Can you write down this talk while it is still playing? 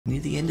Near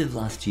the end of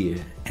last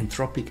year,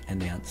 Anthropic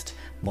announced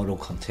Model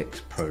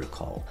Context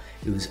Protocol.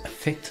 It was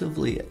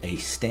effectively a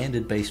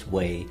standard-based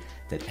way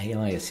that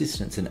AI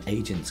assistants and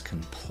agents can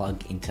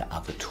plug into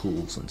other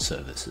tools and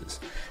services.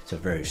 So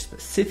very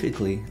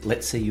specifically,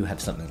 let's say you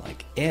have something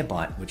like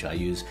Airbyte, which I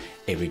use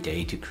every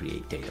day to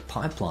create data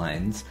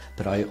pipelines,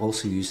 but I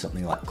also use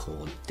something like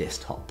Claude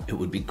Desktop. It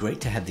would be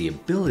great to have the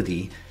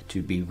ability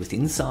to be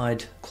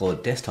inside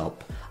Claude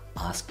Desktop,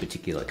 ask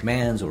particular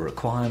commands or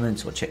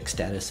requirements or check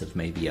status of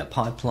maybe a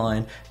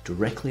pipeline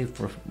directly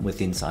from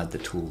inside the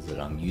tool that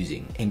I'm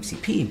using.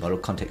 MCP, Model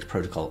Context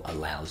Protocol,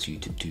 allows you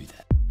to do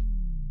that.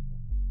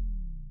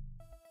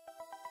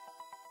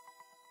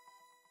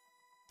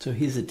 So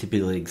here's a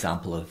typical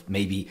example of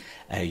maybe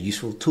a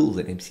useful tool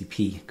that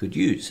MCP could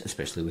use,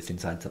 especially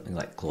inside something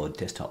like Claude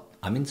Desktop.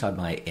 I'm inside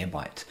my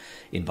Airbyte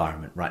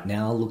environment right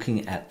now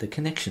looking at the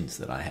connections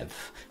that I have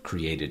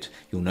created.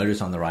 You'll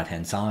notice on the right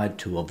hand side,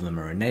 2 of them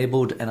are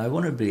enabled, and I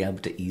want to be able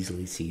to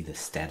easily see the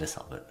status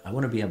of it. I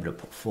want to be able to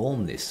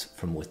perform this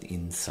from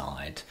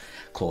inside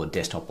Claude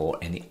Desktop or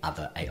any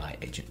other AI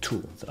agent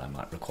tool that I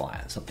might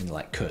require, something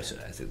like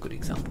Cursor as a good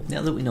example.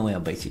 Now that we know our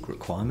basic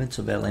requirements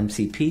of our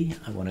MCP,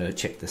 I want to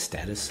check the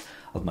status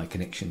of my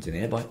connections in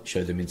Airbyte,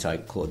 show them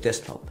inside Claude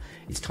Desktop.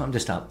 It's time to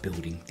start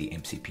building the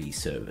MCP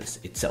service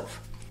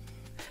itself.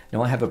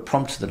 Now I have a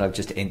prompt that I've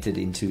just entered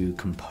into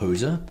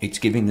Composer. It's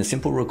giving the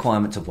simple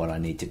requirements of what I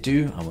need to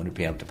do. I want to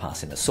be able to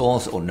pass in a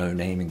source or no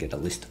name and get a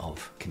list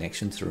of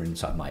connections that are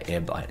inside my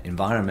Airbyte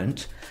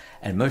environment.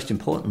 And most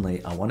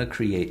importantly, I want to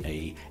create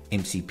a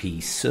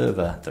MCP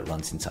server that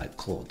runs inside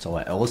Claude. So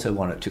I also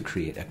want it to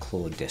create a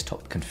Claude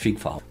Desktop config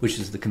file, which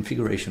is the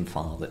configuration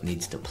file that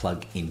needs to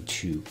plug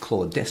into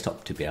Claude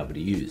Desktop to be able to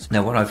use.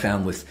 Now, what I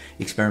found with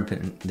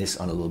experimenting this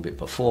on a little bit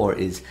before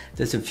is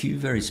there's a few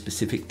very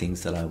specific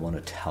things that I want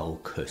to tell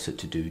Cursor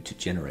to do to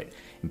generate.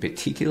 In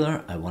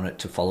particular, I want it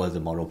to follow the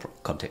Model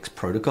Context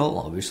Protocol,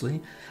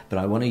 obviously, but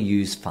I want to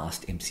use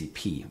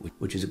fastmcp,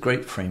 which is a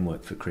great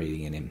framework for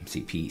creating an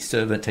MCP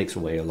server. It takes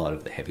away a lot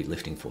of the heavy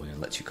lifting for you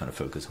and lets you kind of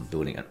focus on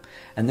building it.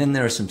 And then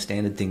there are some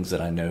standard things that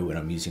I know when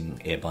I'm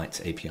using Airbyte's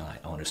API.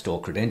 I want to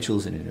store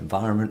credentials in an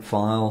environment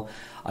file.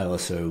 I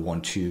also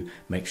want to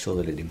make sure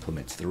that it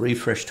implements the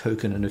refresh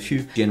token and a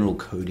few general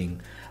coding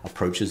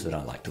approaches that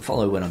I like to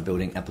follow when I'm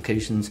building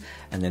applications.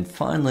 And then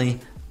finally,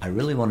 I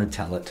really want to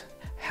tell it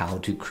how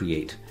to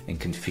create and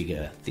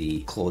configure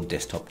the Claude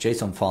Desktop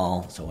JSON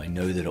file so I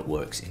know that it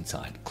works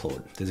inside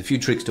Claude. There's a few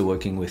tricks to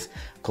working with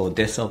Claude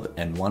Desktop,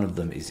 and one of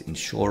them is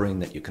ensuring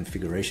that your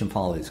configuration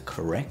file is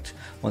correct.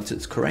 Once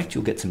it's correct,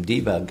 you'll get some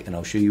debug, and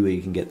I'll show you where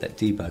you can get that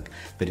debug.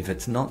 But if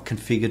it's not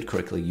configured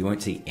correctly, you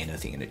won't see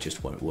anything and it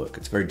just won't work.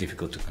 It's very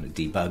difficult to kind of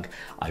debug.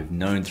 I've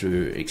known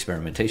through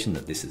experimentation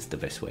that this is the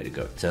best way to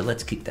go. So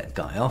let's kick that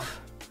guy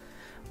off.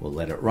 We'll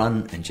let it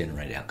run and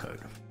generate our code.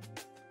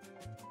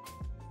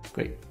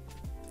 Great.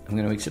 I'm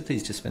going to accept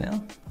these just for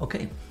now.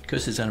 Okay,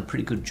 Cursor's done a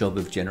pretty good job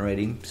of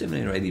generating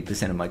 70 or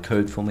 80% of my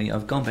code for me.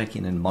 I've gone back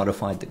in and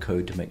modified the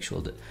code to make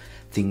sure that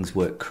things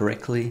work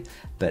correctly,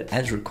 but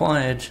as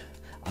required,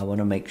 I want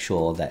to make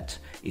sure that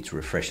it's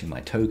refreshing my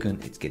token,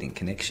 it's getting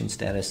connection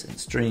status and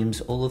streams,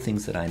 all the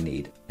things that I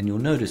need. And you'll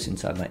notice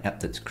inside my app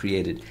that's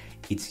created,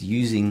 it's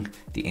using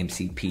the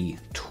MCP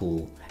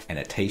tool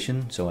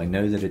annotation, so I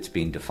know that it's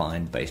been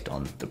defined based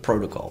on the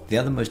protocol. The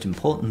other most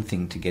important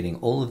thing to getting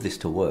all of this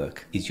to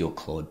work is your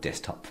Claude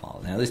Desktop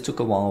file. Now this took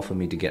a while for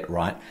me to get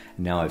right,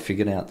 and now I've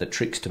figured out the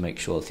tricks to make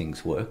sure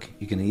things work.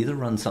 You can either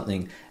run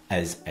something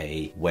as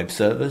a web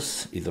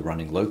service, either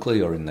running locally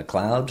or in the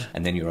cloud,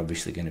 and then you're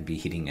obviously going to be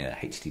hitting a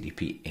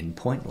HTTP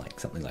endpoint, like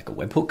something like a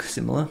webhook,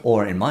 similar.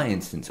 Or in my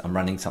instance, I'm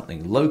running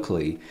something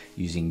locally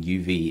using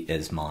UV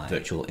as my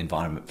virtual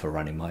environment for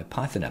running my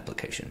Python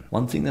application.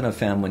 One thing that I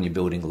found when you're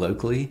building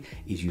locally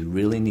is you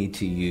really need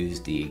to use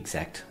the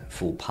exact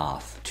full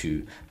path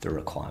to the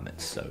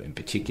requirements. So in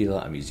particular,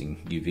 I'm using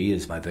UV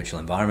as my virtual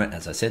environment,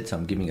 as I said, so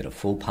I'm giving it a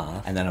full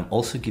path, and then I'm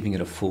also giving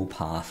it a full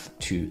path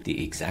to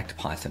the exact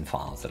Python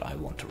files that I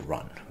want to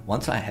run.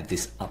 Once I have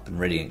this up and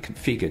ready and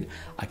configured,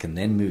 I can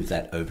then move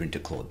that over into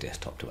Claude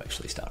Desktop to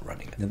actually start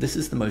running it. Now this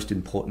is the most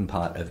important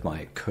part of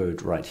my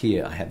code right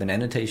here. I have an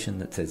annotation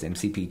that says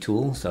MCP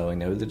tool, so I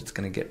know that it's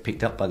going to get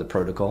picked up by the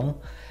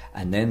protocol.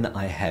 And then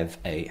I have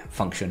a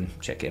function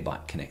check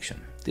Airbyte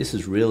connection. This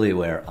is really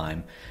where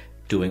I'm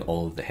doing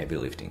all of the heavy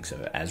lifting.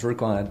 So as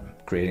required,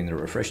 creating the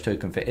refresh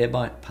token for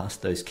Airbyte,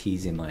 passed those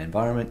keys in my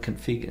environment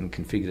config and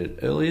configured it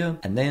earlier.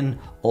 And then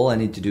all I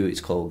need to do is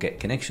call get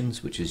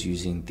connections, which is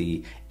using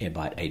the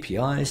Airbyte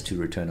APIs to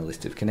return a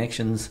list of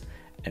connections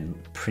and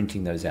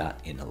printing those out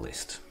in a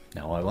list.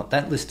 Now I want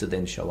that list to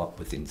then show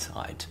up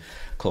inside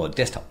Claude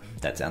Desktop.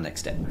 That's our next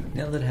step.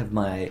 Now that I have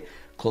my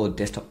Claude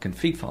Desktop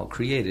config file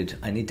created,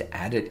 I need to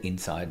add it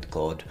inside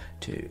Claude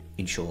to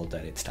ensure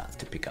that it starts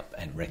to pick up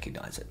and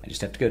recognize it. I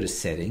just have to go to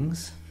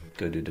Settings,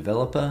 go to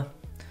Developer,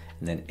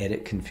 and then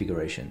edit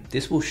configuration.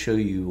 This will show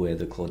you where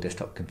the Claude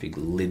Desktop config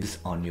lives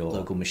on your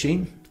local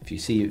machine.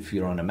 If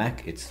you're on a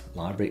Mac, it's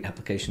Library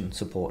Application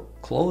Support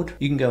Claude.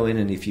 You can go in,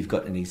 and if you've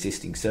got an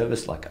existing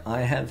service like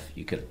I have,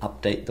 you can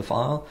update the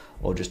file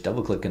or just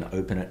double click and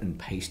open it and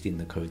paste in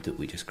the code that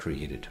we just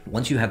created.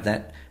 Once you have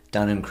that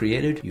done and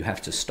created, you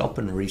have to stop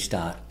and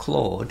restart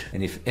Claude,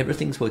 and if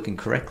everything's working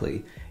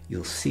correctly,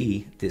 you'll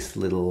see this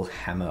little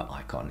hammer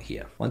icon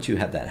here. Once you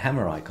have that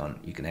hammer icon,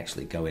 you can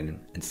actually go in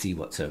and see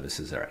what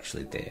services are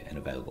actually there and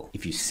available.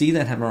 If you see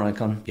that hammer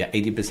icon, you're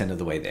 80% of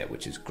the way there,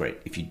 which is great.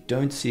 If you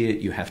don't see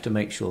it, you have to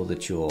make sure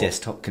that your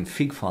desktop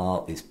config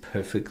file is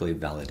perfectly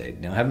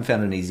validated. Now, I haven't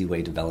found an easy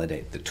way to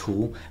validate the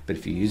tool, but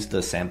if you use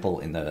the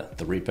sample in the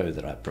repo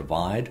that I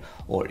provide,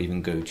 or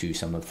even go to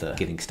some of the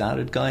getting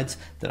started guides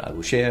that I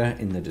will share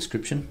in the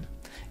description,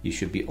 you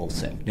should be all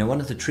set. Now,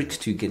 one of the tricks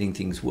to getting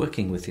things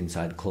working with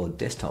inside Claude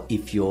Desktop,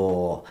 if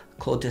your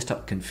Claude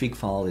Desktop config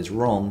file is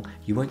wrong,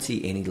 you won't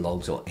see any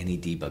logs or any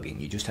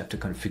debugging. You just have to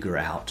kind of figure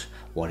out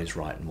what is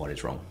right and what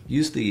is wrong.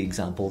 Use the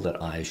example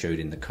that I showed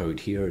in the code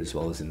here as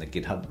well as in the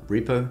GitHub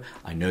repo.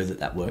 I know that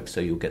that works,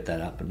 so you'll get that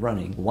up and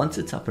running. Once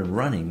it's up and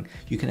running,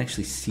 you can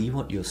actually see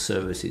what your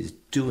service is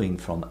doing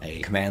from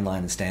a command line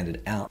and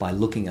standard out by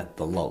looking at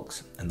the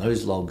logs. And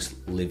those logs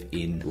live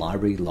in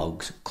Library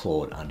Logs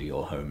Claude under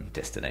your home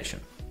destination.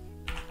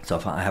 So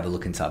if I have a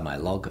look inside my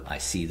log, I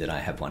see that I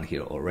have one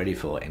here already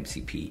for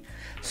MCP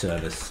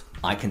Service.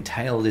 I can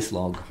tail this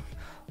log,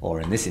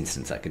 or in this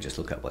instance, I could just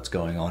look at what's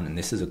going on. And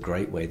this is a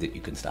great way that you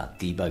can start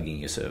debugging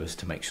your service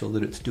to make sure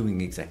that it's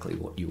doing exactly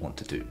what you want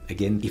to do.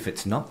 Again, if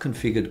it's not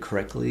configured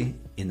correctly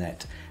in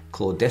that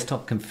Claude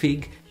Desktop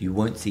config, you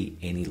won't see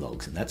any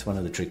logs. And that's one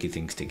of the tricky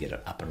things to get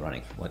it up and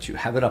running. Once you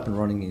have it up and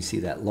running and you see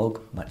that log,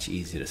 much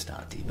easier to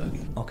start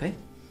debugging. Okay.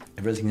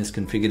 Everything is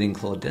configured in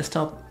Claude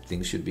Desktop.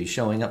 Things should be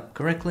showing up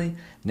correctly.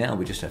 Now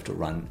we just have to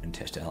run and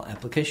test our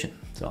application.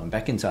 So I'm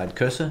back inside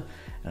Cursor,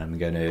 and I'm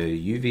going to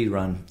UV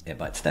run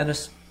Airbyte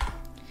status,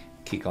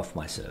 kick off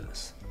my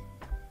service.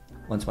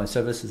 Once my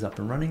service is up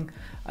and running,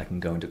 I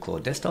can go into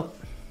Claude Desktop,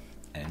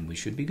 and we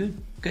should be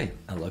good. Okay,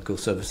 our local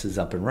service is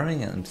up and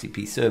running. Our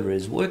MCP server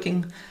is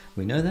working.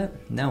 We know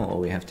that. Now all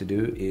we have to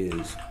do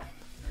is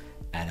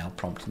add our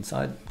prompt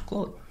inside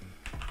Claude.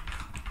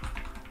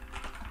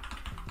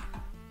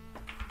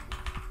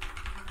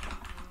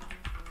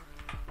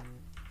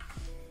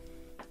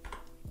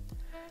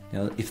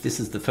 Now, if this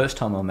is the first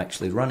time I'm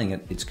actually running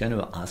it, it's going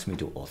to ask me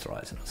to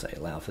authorize, and I'll say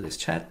allow for this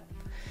chat.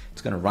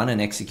 It's going to run and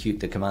execute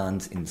the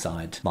commands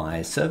inside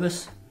my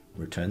service,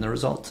 return the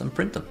results and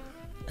print them.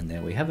 And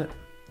there we have it,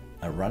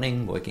 a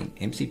running, working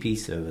MCP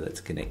server that's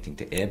connecting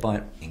to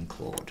Airbyte in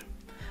Claude.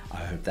 I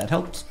hope that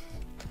helps,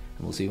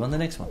 and we'll see you on the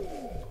next one.